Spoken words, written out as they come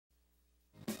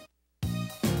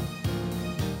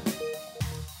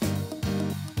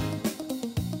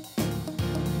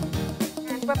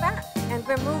we're back, and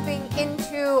we're moving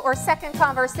into our second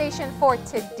conversation for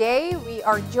today. We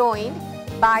are joined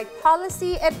by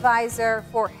Policy Advisor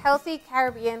for Healthy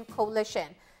Caribbean Coalition,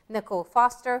 Nicole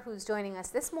Foster, who's joining us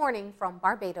this morning from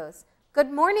Barbados. Good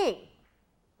morning.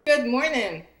 Good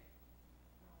morning.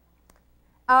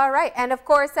 All right, and of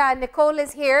course, Nicole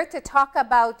is here to talk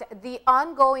about the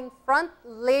ongoing front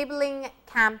labeling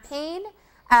campaign.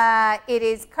 It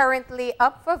is currently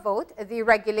up for vote, the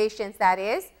regulations that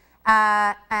is,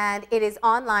 and it is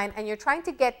online, and you're trying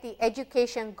to get the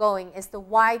education going as to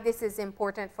why this is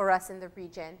important for us in the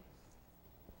region.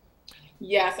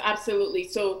 Yes, absolutely.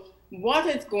 So what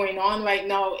is going on right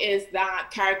now is that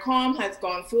CARICOM has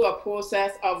gone through a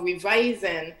process of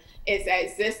revising its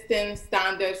existing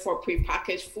standards for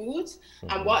prepackaged foods.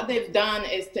 And what they've done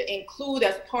is to include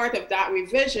as part of that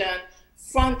revision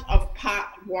front of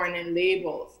pack warning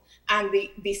labels. And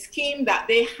the scheme that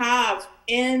they have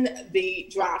in the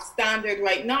draft standard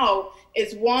right now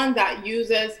is one that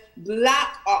uses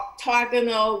black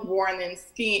octagonal warning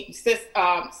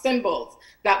symbols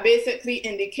that basically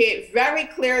indicate very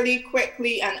clearly,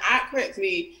 quickly, and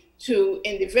accurately to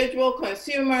individual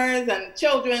consumers and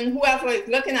children, whoever is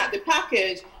looking at the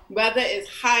package, whether it's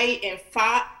high in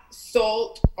fat,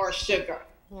 salt, or sugar.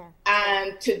 Yeah.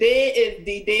 And today is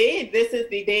the day, this is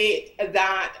the day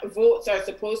that votes are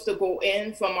supposed to go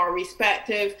in from our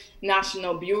respective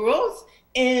national bureaus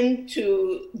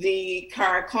into the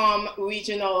CARICOM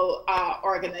regional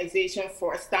organization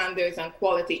for standards and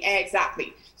quality.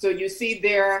 Exactly. So you see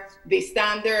there the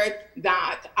standard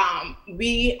that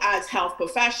we as health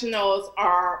professionals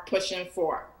are pushing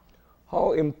for.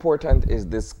 How important is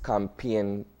this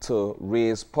campaign to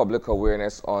raise public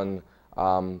awareness on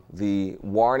the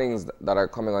warnings that are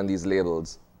coming on these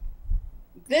labels?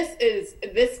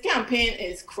 This campaign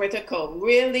is critical.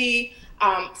 Really,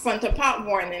 front of pack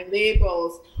warning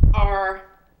labels are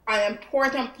an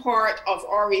important part of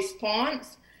our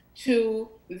response to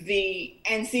the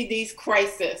NCD's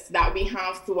crisis that we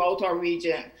have throughout our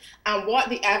region. And what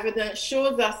the evidence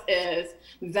shows us is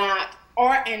that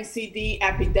our NCD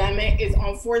epidemic is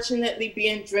unfortunately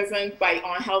being driven by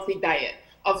unhealthy diet.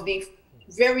 Of the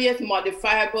various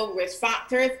modifiable risk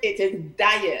factors, it is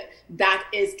diet that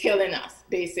is killing us,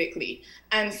 basically.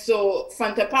 And so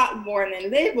front of pack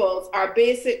warning labels are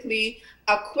basically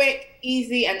a quick,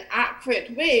 easy, and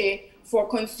accurate way for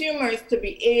consumers to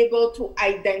be able to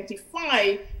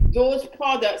identify those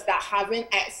products that have an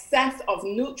excess of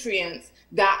nutrients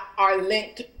that are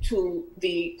linked to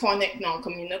the chronic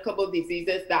non-communicable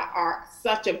diseases that are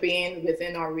such a bane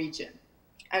within our region.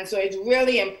 And so it's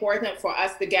really important for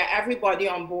us to get everybody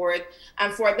on board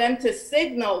and for them to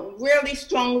signal really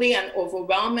strongly and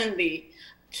overwhelmingly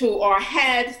to our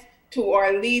heads, to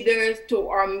our leaders, to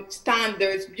our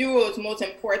standards bureaus, most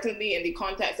importantly in the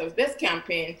context of this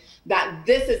campaign, that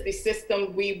this is the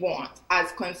system we want.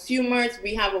 As consumers,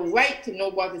 we have a right to know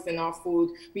what is in our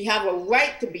food. We have a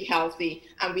right to be healthy.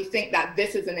 And we think that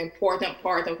this is an important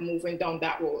part of moving down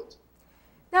that road.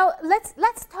 Now,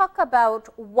 let's talk about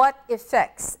what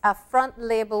effects a front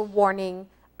label warning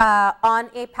on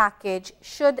a package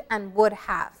should and would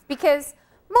have. Because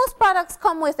most products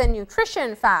come with a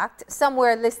nutrition fact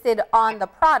somewhere listed on the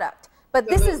product, but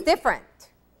this is different.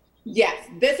 Yes,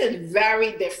 this is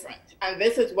very different. And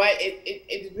this is why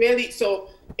it's really,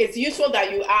 so it's useful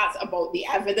that you ask about the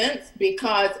evidence,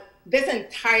 because this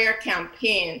entire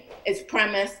campaign is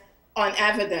premised on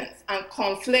evidence and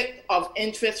conflict of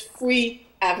interest-free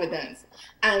evidence.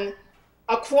 And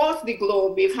across the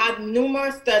globe, we've had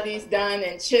numerous studies done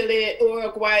in Chile,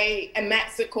 Uruguay, and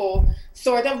Mexico,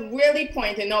 sort of really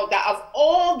pointing out that of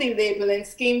all the labeling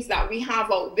schemes that we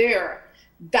have out there,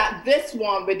 that this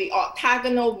one with the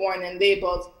octagonal warning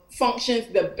labels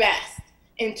functions the best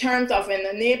in terms of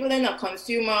enabling a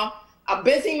consumer, a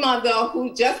busy mother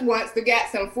who just wants to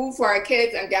get some food for her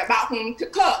kids and get back home to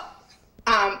cook,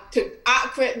 to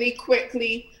accurately,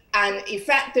 quickly, and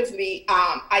effectively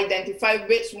identify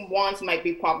which ones might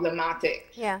be problematic.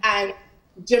 Yeah. And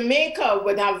Jamaica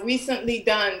would have recently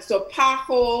done, so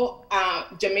PAHO,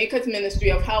 Jamaica's Ministry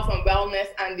of Health and Wellness,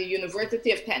 and the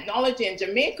University of Technology in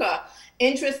Jamaica,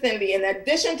 interestingly, in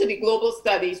addition to the global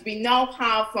studies, we now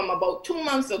have from about 2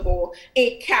 months ago,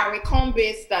 a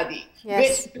CARICOM-based study,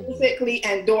 yes, which basically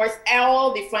endorsed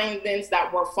all the findings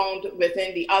that were found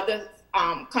within the other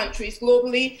countries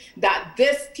globally, that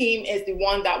this scheme is the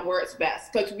one that works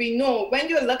best. Because we know when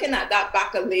you're looking at that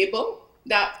back of label,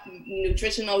 that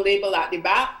nutritional label at the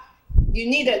back, you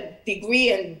need a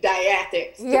degree in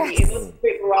dietetics to Yes. be able to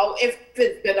figure out if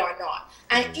it's good or not.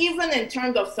 And even in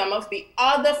terms of some of the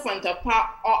other front of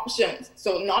pack options,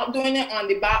 so not doing it on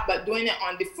the back, but doing it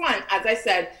on the front, as I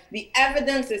said, the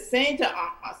evidence is saying to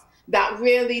us that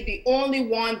really the only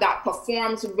one that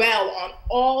performs well on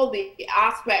all the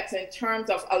aspects in terms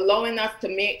of allowing us to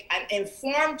make an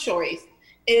informed choice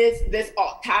is this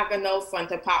octagonal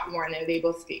front of pack warning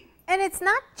label scheme. And it's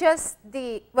not just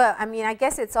the, well, I mean, I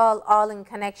guess it's all in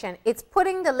connection. It's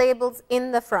putting the labels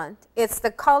in the front. It's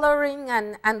the coloring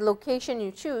and location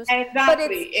you choose.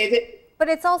 Exactly. But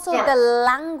it's also the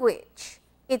language.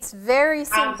 It's very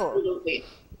simple. Absolutely.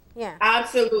 Yeah.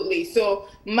 Absolutely. So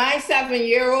my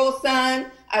 7-year-old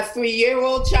son, a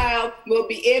 3-year-old child will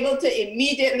be able to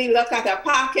immediately look at a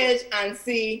package and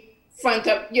see front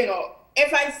of, you know,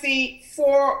 if I see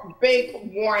 4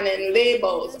 big warning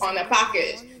labels on a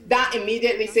package, that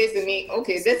immediately says to me,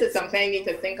 okay, this is something I need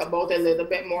to think about a little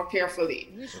bit more carefully.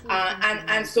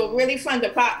 And so really front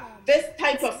of pack, this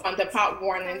type of front of pack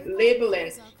warning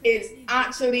labeling is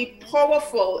actually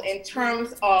powerful in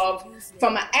terms of,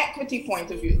 from an equity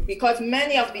point of view, because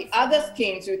many of the other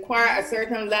schemes require a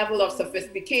certain level of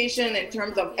sophistication in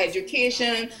terms of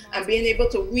education and being able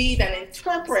to read and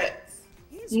interpret.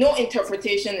 No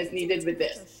interpretation is needed with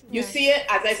this. You see it,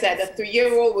 as I said, a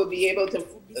 3-year-old will be able to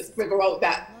figure out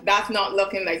that that's not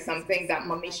looking like something that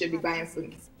mommy should be buying for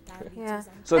me. Yeah.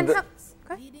 So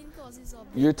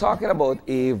you're talking about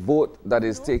a vote that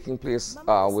is taking place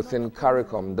within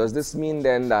CARICOM. Does this mean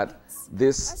then that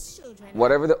this,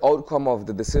 whatever the outcome of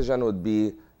the decision would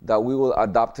be, that we will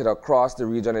adopt it across the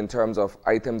region in terms of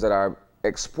items that are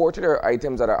exported or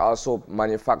items that are also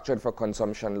manufactured for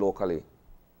consumption locally?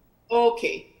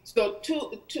 Okay, so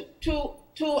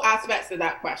two aspects to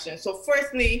that question. So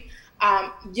firstly,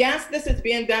 yes, this is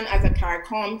being done as a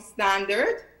CARICOM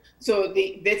standard. So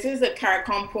this is a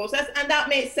CARICOM process, and that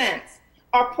makes sense.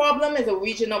 Our problem is a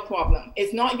regional problem.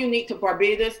 It's not unique to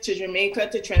Barbados, to Jamaica,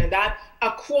 to Trinidad.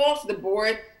 Across the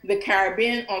board, the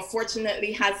Caribbean,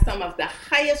 unfortunately, has some of the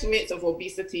highest rates of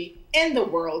obesity in the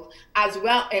world, as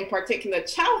well, in particular,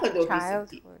 childhood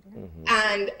obesity.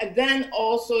 And then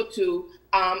also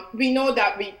we know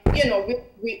that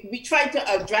we try to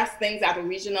address things at a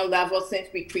regional level since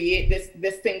we create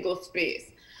this single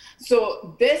space.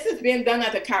 So this is being done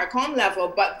at a CARICOM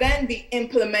level, but then the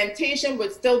implementation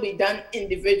would still be done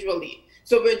individually.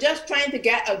 So we're just trying to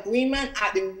get agreement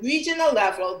at the regional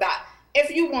level that if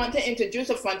you want to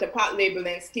introduce a front of pack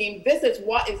labeling scheme, this is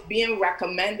what is being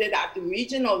recommended at the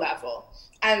regional level.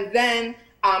 And then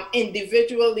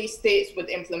individually states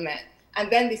would implement. And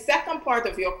then the second part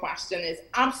of your question is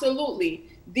absolutely,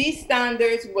 these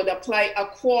standards would apply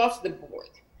across the board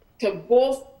to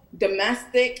both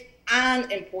domestic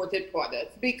and imported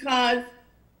products, because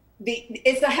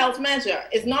it's a health measure.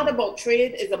 It's not about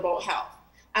trade, it's about health.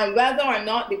 And whether or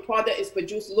not the product is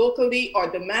produced locally or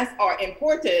domestic or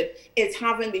imported, it's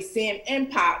having the same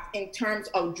impact in terms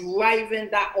of driving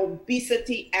that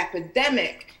obesity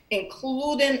epidemic,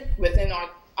 including within our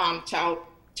child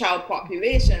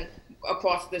population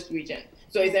across this region.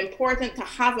 So it's important to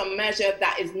have a measure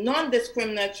that is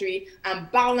non-discriminatory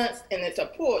and balanced in its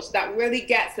approach, that really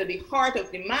gets to the heart of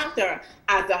the matter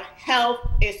as a health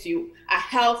issue, a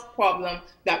health problem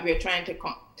that we're trying to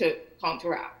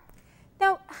counteract.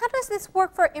 Now, how does this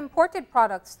work for imported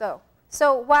products, though?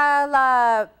 So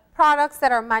while products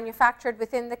that are manufactured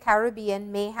within the Caribbean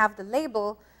may have the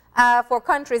label, for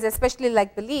countries, especially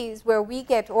like Belize, where we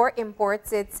get our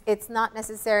imports, it's not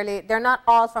necessarily, they're not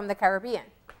all from the Caribbean.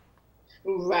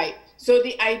 Right. So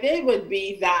the idea would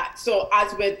be that, so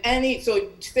as with any, so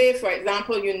say for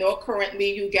example,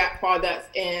 currently you get products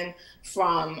in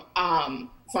from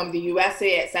the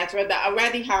USA, etc., that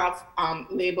already have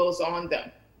labels on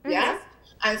them. Yes.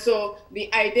 And so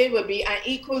the idea would be, and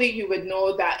equally you would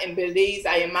know that in Belize,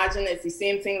 I imagine it's the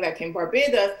same thing like in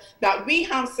Barbados, that we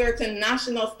have certain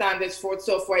national standards for it.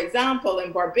 So for example,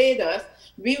 in Barbados,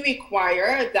 we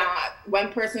require that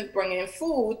when persons bring in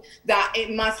food, that it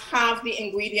must have the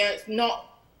ingredients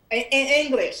not in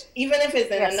English. Even if it's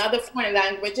in another foreign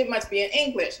language, it must be in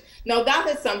English. Now that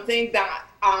is something that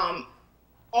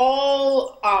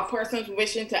all persons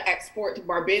wishing to export to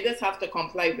Barbados have to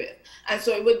comply with. And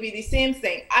so it would be the same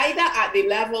thing, either at the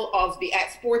level of the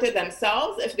exporter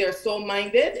themselves, if they're so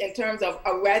minded in terms of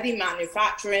already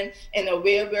manufacturing in a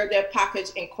way where their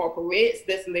package incorporates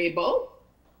this label,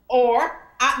 or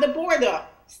at the border.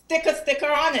 stick a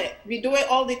sticker on it. We do it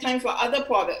all the time for other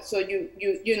products. So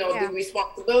you know, the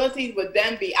responsibility would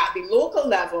then be at the local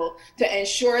level to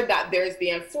ensure that there's the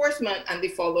enforcement and the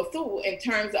follow through in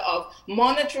terms of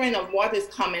monitoring of what is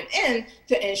coming in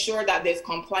to ensure that there's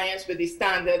compliance with the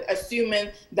standard, assuming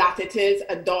that it is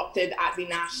adopted at the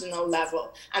national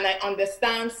level. And I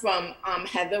understand from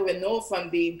Heather Renault from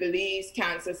the Belize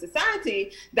Cancer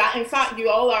Society that in fact you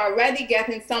all are already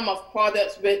getting some of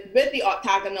products with the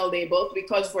octagonal labels,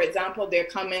 because for example they're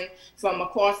coming from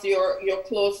across your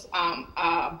close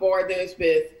borders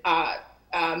with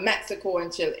Mexico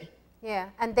and Chile. Yeah,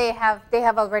 and they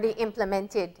have already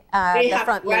implemented the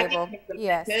front label.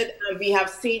 Yes, and we have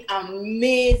seen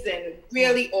amazing,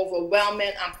 really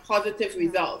overwhelming and positive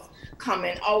results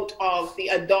coming out of the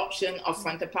adoption of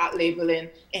front of pack labeling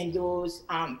in those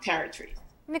territories.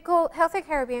 Nicole, Healthy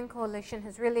Caribbean Coalition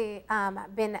has really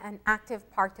been an active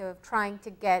part of trying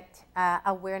to get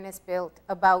awareness built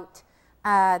about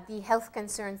the health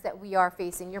concerns that we are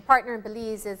facing. Your partner in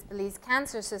Belize is Belize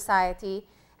Cancer Society,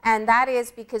 and that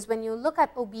is because when you look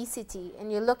at obesity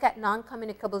and you look at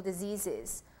non-communicable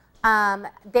diseases,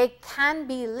 they can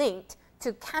be linked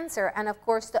to cancer and of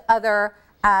course to other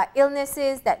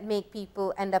illnesses that make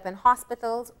people end up in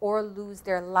hospitals or lose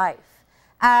their life.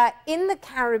 In the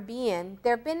Caribbean,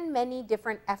 there have been many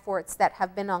different efforts that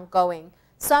have been ongoing.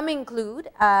 Some include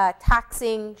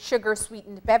taxing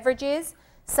sugar-sweetened beverages.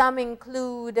 Some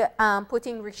include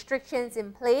putting restrictions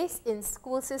in place in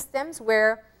school systems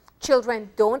where children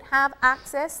don't have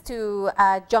access to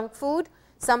junk food.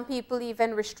 Some people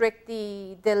even restrict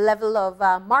the level of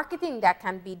marketing that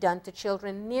can be done to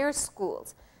children near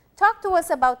schools. Talk to us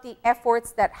about the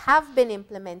efforts that have been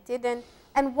implemented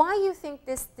and why you think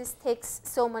this takes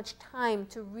so much time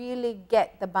to really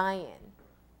get the buy-in.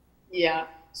 Yeah,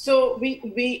 so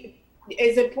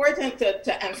it's important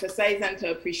to emphasize and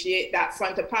to appreciate that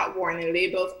front of pack warning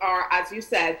labels are, as you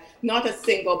said, not a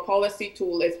single policy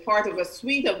tool. It's part of a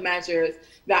suite of measures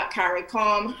that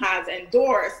CARICOM has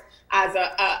endorsed as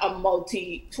a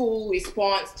multi-tool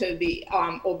response to the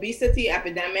obesity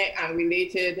epidemic and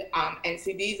related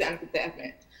NCDs and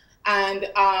epidemics. And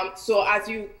so as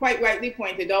you quite rightly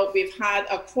pointed out, we've had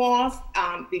across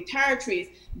the territories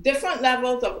different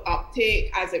levels of uptake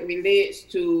as it relates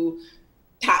to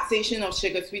taxation of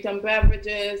sugar-sweetened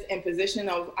beverages, imposition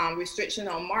of restriction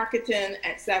on marketing,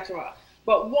 etc.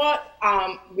 But what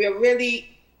we're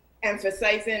really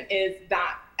emphasizing is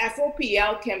that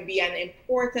FOPL can be an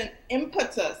important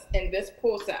impetus in this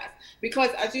process because,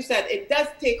 as you said, it does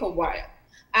take a while.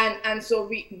 And so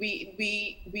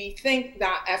we think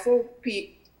that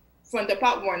FOP, front of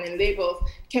pack warning labels,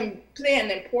 can play an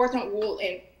important role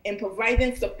in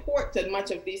providing support to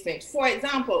much of these things. For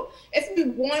example, if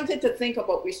we wanted to think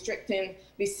about restricting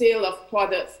the sale of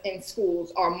products in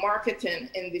schools or marketing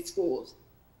in the schools,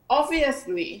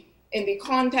 obviously, in the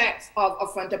context of a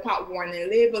front of pack warning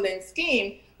labeling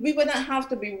scheme, we wouldn't have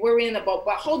to be worrying about,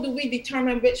 but how do we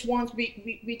determine which ones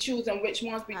we choose and which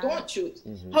ones we don't choose?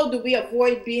 Mm-hmm. How do we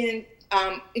avoid being,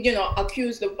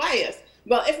 accused of bias?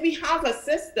 Well, if we have a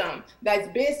system that's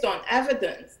based on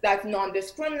evidence, that's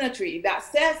non-discriminatory, that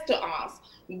says to us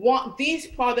what these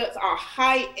products are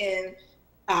high in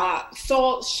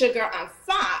salt, sugar, and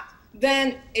fat,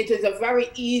 then it is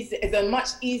a much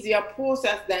easier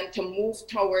process than to move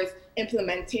towards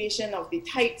implementation of the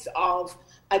types of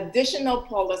additional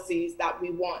policies that we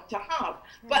want to have.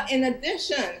 Mm-hmm. But in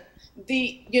addition,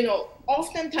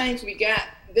 oftentimes we get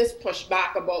this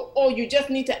pushback about, oh, you just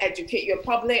need to educate your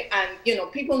public and,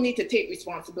 people need to take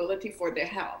responsibility for their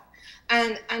health.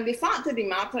 And the fact of the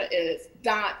matter is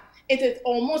that it is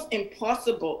almost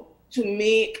impossible to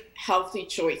make healthy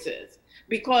choices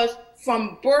because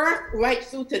from birth right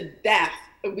through to death,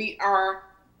 we are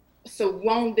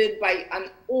surrounded by an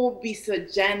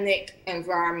obesogenic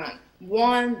environment.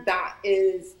 One that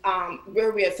is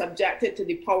where we are subjected to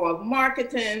the power of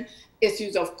marketing,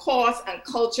 issues of cost and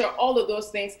culture, all of those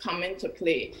things come into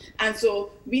play. And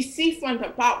so we see front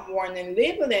of pack warning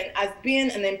labeling as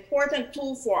being an important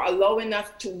tool for allowing us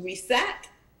to reset,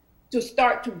 to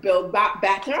start to build back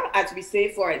better, as we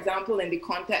say, for example, in the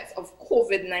context of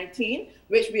COVID-19,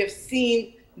 which we have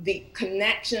seen the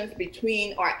connections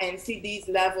between our NCDs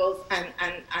levels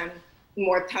and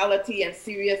mortality and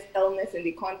serious illness in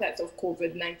the context of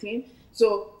COVID-19.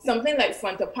 So something like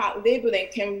front of pack labeling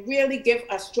can really give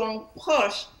a strong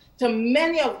push to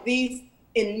many of these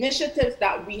initiatives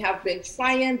that we have been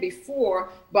trying before,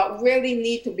 but really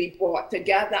need to be brought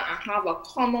together and have a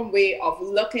common way of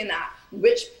looking at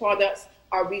which products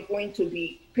are we going to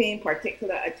be paying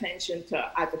particular attention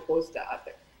to as opposed to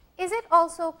others. Is it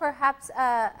also perhaps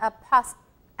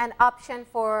an option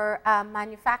for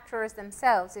manufacturers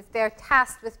themselves. If they're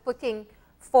tasked with putting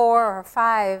 4 or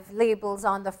 5 labels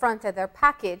on the front of their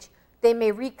package, they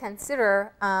may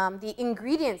reconsider the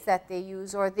ingredients that they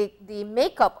use or the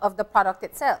makeup of the product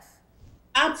itself.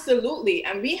 Absolutely,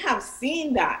 and we have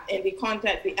seen that in the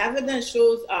context. The evidence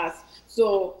shows us,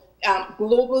 so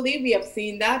globally we have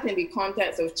seen that in the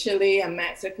context of Chile and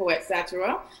Mexico,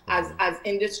 etc., as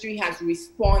industry has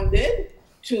responded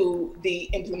to the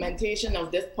implementation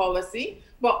of this policy,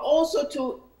 but also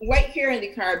to right here in the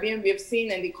Caribbean, we have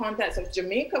seen in the context of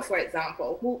Jamaica, for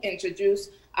example, who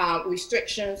introduced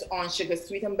restrictions on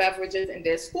sugar-sweetened beverages in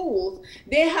their schools.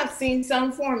 They have seen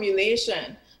some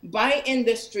formulation by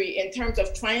industry in terms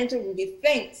of trying to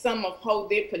rethink some of how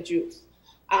they produce.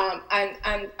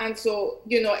 And so,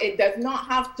 you know, it does not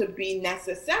have to be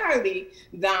necessarily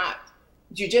that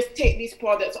you just take these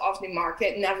products off the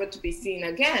market, never to be seen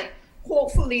again.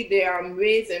 Hopefully there are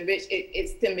ways in which it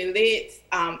stimulates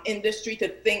industry to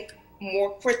think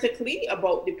more critically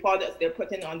about the products they're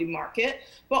putting on the market,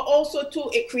 but also too,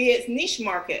 it creates niche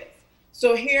markets.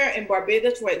 So here in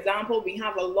Barbados, for example, we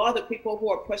have a lot of people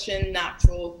who are pushing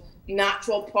natural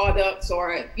products,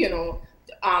 or, you know,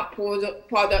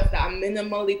 products that are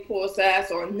minimally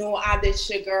processed or no added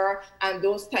sugar and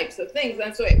those types of things.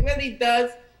 And so it really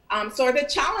does sort of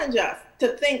challenge us to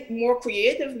think more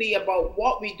creatively about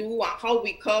what we do and how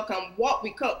we cook and what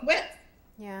we cook with.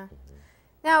 Yeah.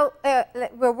 Now,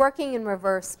 we're working in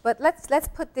reverse, but let's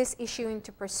put this issue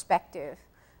into perspective.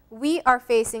 We are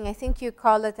facing, I think you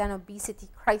call it an obesity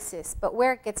crisis, but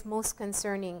where it gets most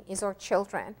concerning is our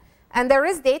children. And there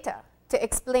is data to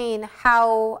explain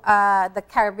how the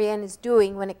Caribbean is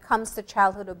doing when it comes to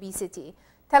childhood obesity.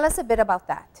 Tell us a bit about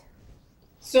that.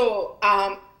 So,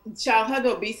 childhood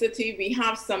obesity, we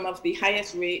have some of the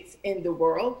highest rates in the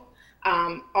world.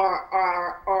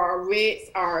 Our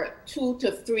rates are 2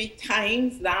 to 3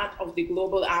 times that of the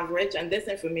global average, and this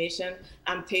information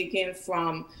I'm taking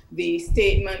from the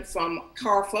statement from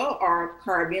CARPHA, our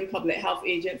Caribbean Public Health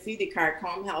Agency, the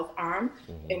CARICOM Health Arm,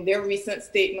 in their recent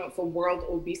statement for World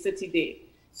Obesity Day.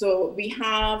 So we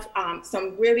have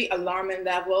some really alarming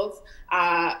levels.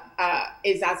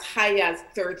 Is as high as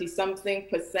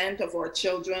 30-something% of our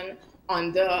children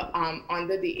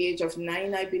under the age of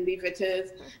 9, I believe it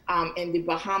is, in the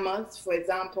Bahamas, for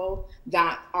example,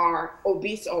 that are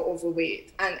obese or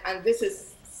overweight. And this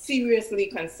is seriously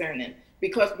concerning,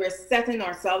 because we're setting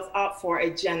ourselves up for a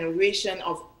generation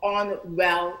of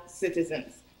unwell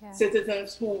citizens,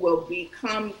 citizens who will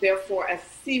become, therefore, a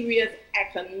serious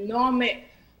economic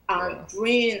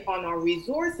drain on our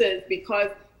resources, because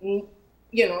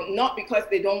you know, not because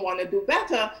they don't want to do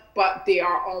better, but they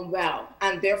are unwell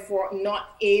and therefore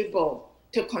not able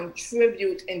to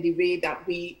contribute in the way that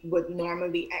we would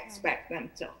normally expect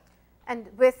them to. And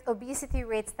with obesity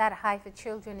rates that high for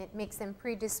children, it makes them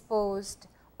predisposed,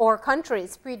 or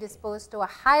countries predisposed, to a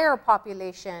higher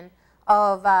population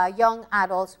of young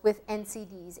adults with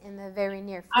NCDs in the very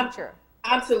near future.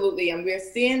 Absolutely, and we're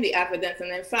seeing the evidence.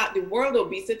 And in fact, the World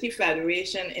Obesity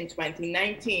Federation in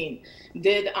 2019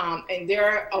 did in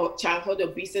their childhood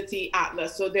obesity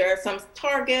atlas. So there are some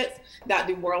targets that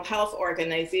the World Health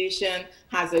Organization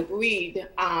has agreed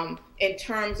in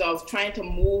terms of trying to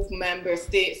move member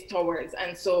states towards.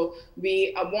 And so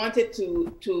we wanted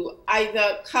to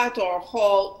either cut or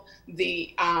halt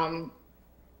the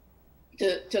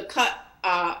to cut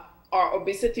our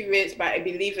obesity rates by, I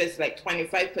believe it's like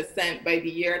 25% by the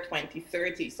year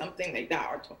 2030, something like that,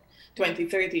 or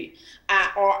 2030,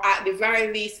 or at the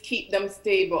very least keep them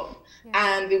stable.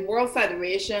 And the World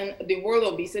Federation, the World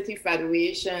Obesity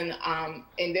Federation,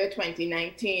 in their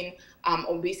 2019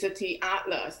 obesity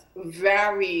atlas,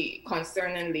 very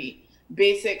concerningly,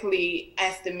 basically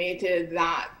estimated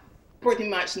that pretty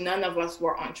much none of us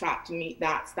were on track to meet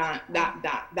that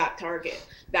target.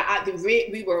 That at the rate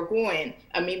we were going,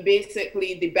 I mean,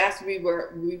 basically the best we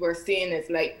were seeing is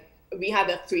like we had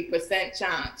a 3%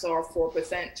 chance or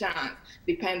 4% chance,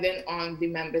 depending on the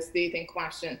member state in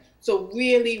question. So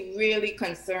really, really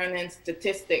concerning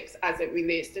statistics as it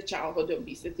relates to childhood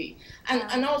obesity.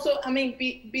 And also, I mean,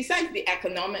 besides the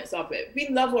economics of it, we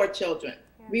love our children.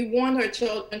 We want our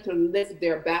children to live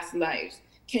their best lives.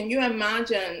 Can you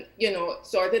imagine, you know,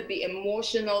 sort of the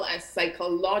emotional and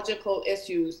psychological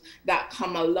issues that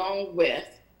come along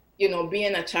with, you know,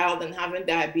 being a child and having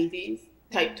diabetes,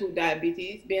 type 2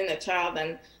 diabetes, being a child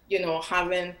and, you know,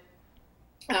 having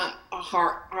a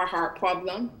heart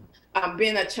problem,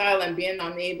 being a child and being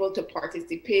unable to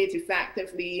participate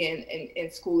effectively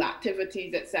in school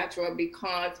activities, etc.,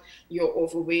 because you're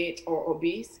overweight or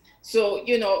obese. So,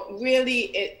 you know, really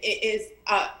it is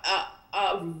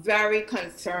a very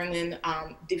concerning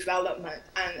development.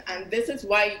 And this is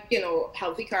why, you know,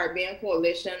 Healthy Caribbean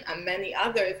Coalition and many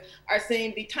others are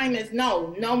saying the time is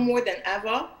now, no more than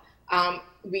ever.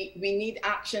 We need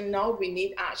action now. We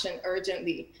need action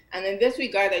urgently. And in this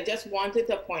regard, I just wanted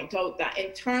to point out that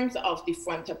in terms of the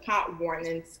front-to-part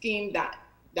warning scheme that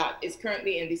is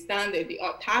currently in the standard, the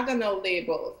octagonal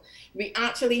labels, we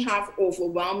actually have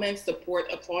overwhelming support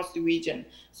across the region.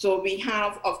 So we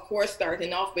have, of course,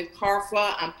 starting off with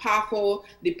CARFA and PAHO,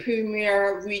 the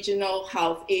premier regional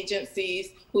health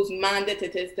agencies whose mandate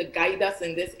it is to guide us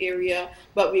in this area.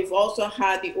 But we've also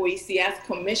had the OECS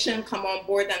Commission come on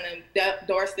board and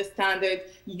endorse the standard,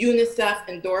 UNICEF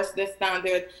endorse the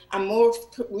standard, and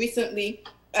most recently,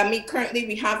 currently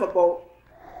we have about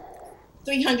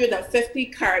 350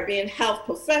 Caribbean health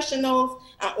professionals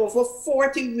and over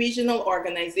 40 regional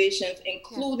organizations,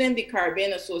 including the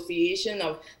Caribbean Association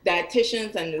of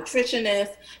Dietitians and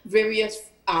Nutritionists, various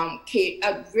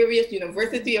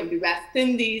University of the West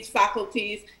Indies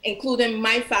faculties, including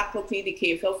my faculty, the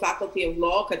Cahill Faculty of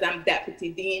Law, because I'm Deputy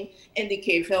Dean in the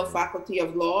Cahill Faculty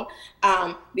of Law,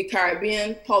 the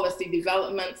Caribbean Policy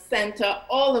Development Center.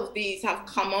 All of these have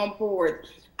come on board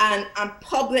and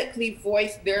publicly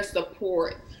voiced their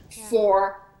support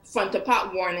for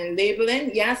front-to-part warning labeling,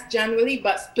 yes, generally,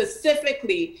 but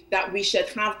specifically that we should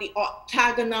have the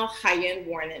octagonal high-end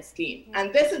warning scheme.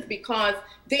 And this is because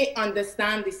they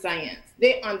understand the science,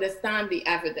 they understand the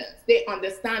evidence, they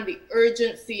understand the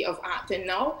urgency of acting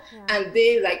now, and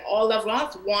they, like all of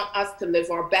us, want us to live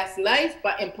our best life,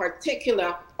 but in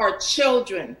particular, our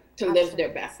children to live their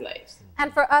best lives.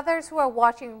 And for others who are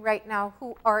watching right now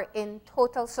who are in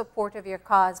total support of your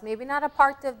cause, maybe not a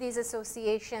part of these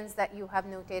associations that you have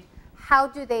noted, how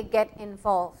do they get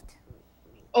involved?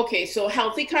 Okay, so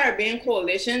Healthy Caribbean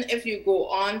Coalition, if you go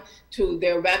on to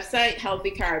their website,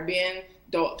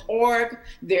 healthycaribbean.org,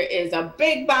 there is a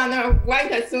big banner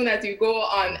right as soon as you go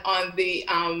on the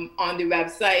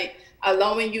website,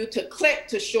 allowing you to click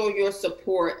to show your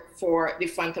support for the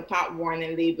front-to-part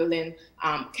warning labeling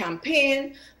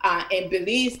campaign. In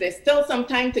Belize, there's still some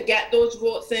time to get those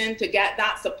votes in, to get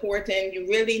that support in. You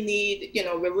really need, you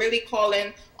know, we're really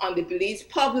calling on the Belize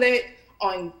public,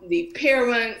 on the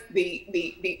parents,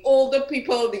 the older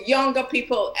people, the younger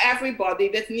people, everybody.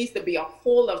 This needs to be a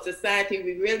whole of society.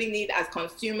 We really need, as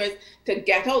consumers, to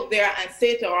get out there and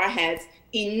say to our heads,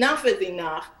 enough is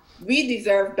enough. We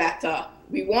deserve better.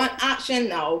 We want action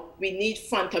now. We need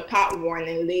front-to-part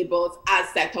warning labels as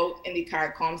set out in the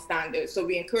CARICOM standards. So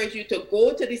we encourage you to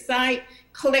go to the site,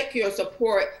 click your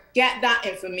support, get that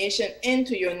information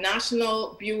into your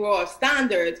National Bureau of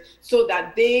Standards so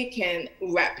that they can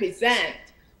represent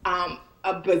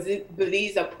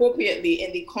Belize appropriately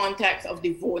in the context of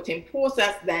the voting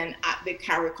process then at the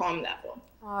CARICOM level.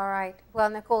 All right. Well,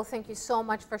 Nicole, thank you so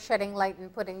much for shedding light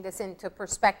and putting this into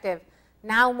perspective.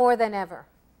 Now more than ever.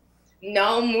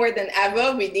 Now more than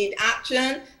ever, we need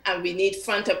action and we need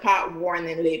front-to-part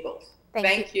warning labels.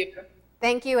 Thank you.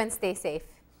 Thank you and stay safe.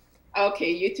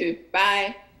 Okay, you too.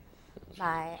 Bye.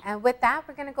 Bye. And with that,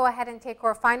 we're going to go ahead and take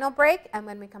our final break. And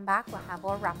when we come back, we'll have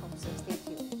our wrap-up. So stay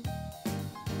tuned.